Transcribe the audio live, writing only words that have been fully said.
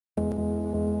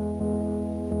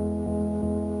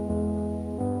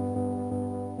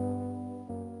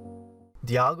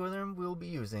The algorithm we'll be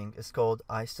using is called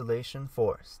isolation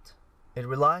forced. It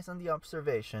relies on the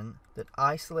observation that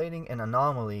isolating an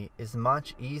anomaly is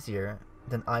much easier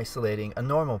than isolating a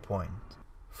normal point.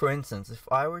 For instance,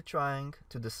 if I were trying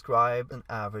to describe an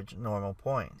average normal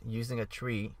point using a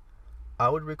tree, I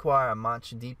would require a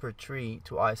much deeper tree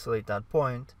to isolate that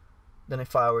point than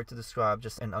if I were to describe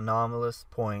just an anomalous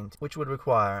point, which would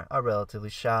require a relatively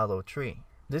shallow tree.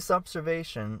 This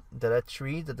observation that a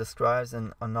tree that describes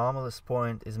an anomalous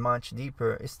point is much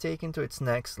deeper is taken to its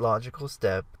next logical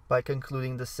step by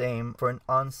concluding the same for an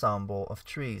ensemble of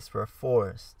trees for a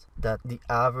forest, that the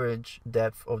average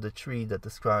depth of the tree that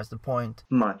describes the point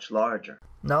much larger.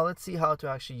 Now let's see how to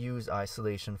actually use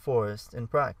isolation forest in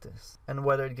practice, and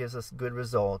whether it gives us good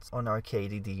results on our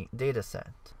KDD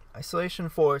dataset. Isolation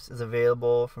force is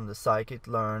available from the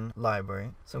scikit-learn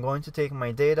library. So I'm going to take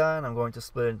my data and I'm going to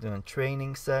split it into a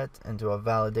training set, into a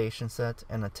validation set,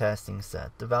 and a testing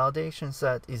set. The validation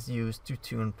set is used to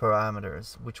tune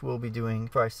parameters, which we'll be doing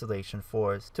for isolation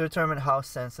force, to determine how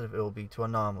sensitive it will be to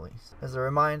anomalies. As a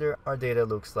reminder, our data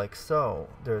looks like so.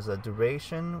 There's a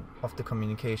duration of the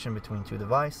communication between two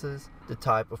devices, the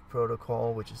type of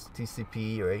protocol, which is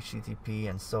TCP or HTTP,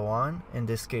 and so on. In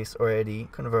this case, already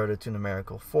converted to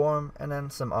numerical form, and then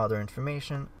some other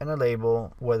information and a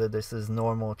label, whether this is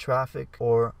normal traffic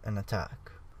or an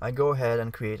attack. I go ahead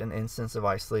and create an instance of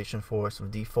isolation force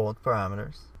with default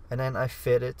parameters, and then I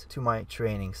fit it to my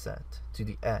training set, to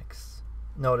the X.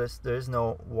 Notice there is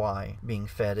no Y being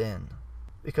fed in.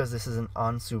 Because this is an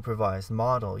unsupervised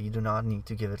model, you do not need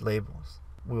to give it labels.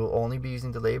 We will only be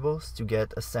using the labels to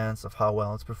get a sense of how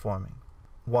well it's performing.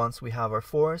 Once we have our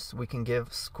force, we can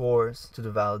give scores to the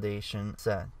validation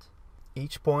set.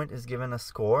 Each point is given a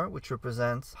score, which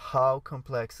represents how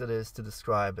complex it is to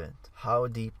describe it, how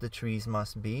deep the trees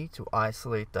must be to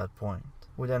isolate that point.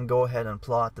 We then go ahead and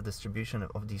plot the distribution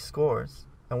of these scores,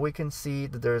 and we can see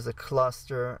that there is a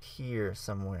cluster here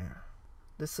somewhere.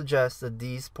 This suggests that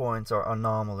these points are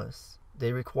anomalous.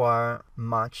 They require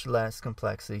much less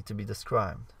complexity to be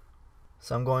described.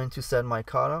 So I'm going to set my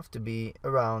cutoff to be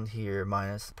around here,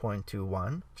 minus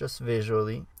 0.21, just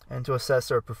visually. And to assess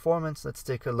our performance, let's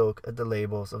take a look at the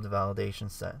labels of the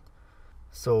validation set.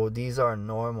 So these are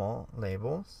normal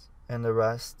labels, and the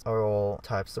rest are all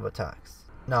types of attacks.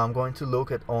 Now I'm going to look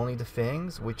at only the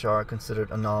things which are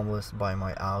considered anomalous by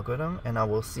my algorithm, and I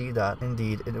will see that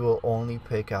indeed it will only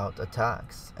pick out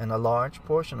attacks, and a large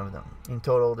portion of them. In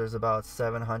total, there's about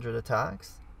 700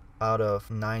 attacks out of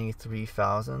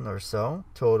 93,000 or so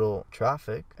total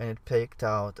traffic, and it picked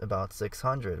out about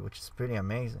 600, which is pretty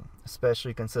amazing,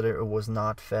 especially considering it was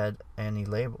not fed any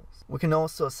labels. We can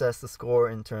also assess the score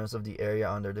in terms of the area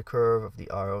under the curve of the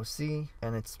ROC,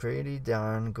 and it's pretty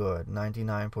darn good,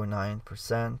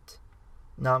 99.9%.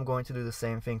 Now I'm going to do the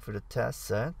same thing for the test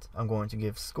set. I'm going to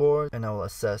give scores, and I will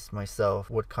assess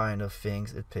myself what kind of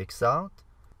things it picks out.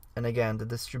 And again, the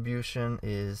distribution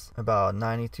is about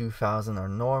 92,000 are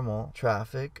normal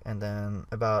traffic, and then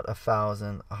about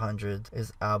 1,100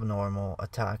 is abnormal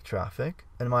attack traffic.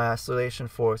 And my isolation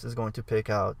force is going to pick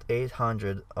out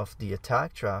 800 of the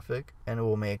attack traffic, and it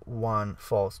will make one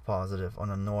false positive on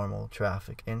a normal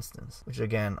traffic instance, which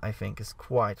again I think is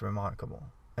quite remarkable.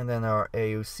 And then our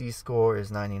AUC score is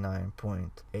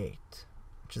 99.8.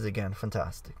 which is again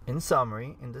fantastic. In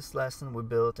summary, in this lesson we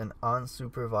built an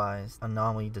unsupervised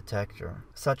anomaly detector.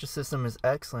 Such a system is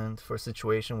excellent for a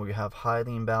situation where you have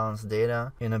highly imbalanced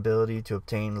data, inability to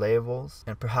obtain labels,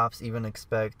 and perhaps even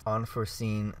expect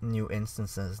unforeseen new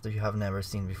instances that you have never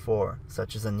seen before,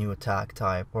 such as a new attack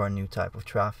type or a new type of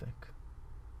traffic.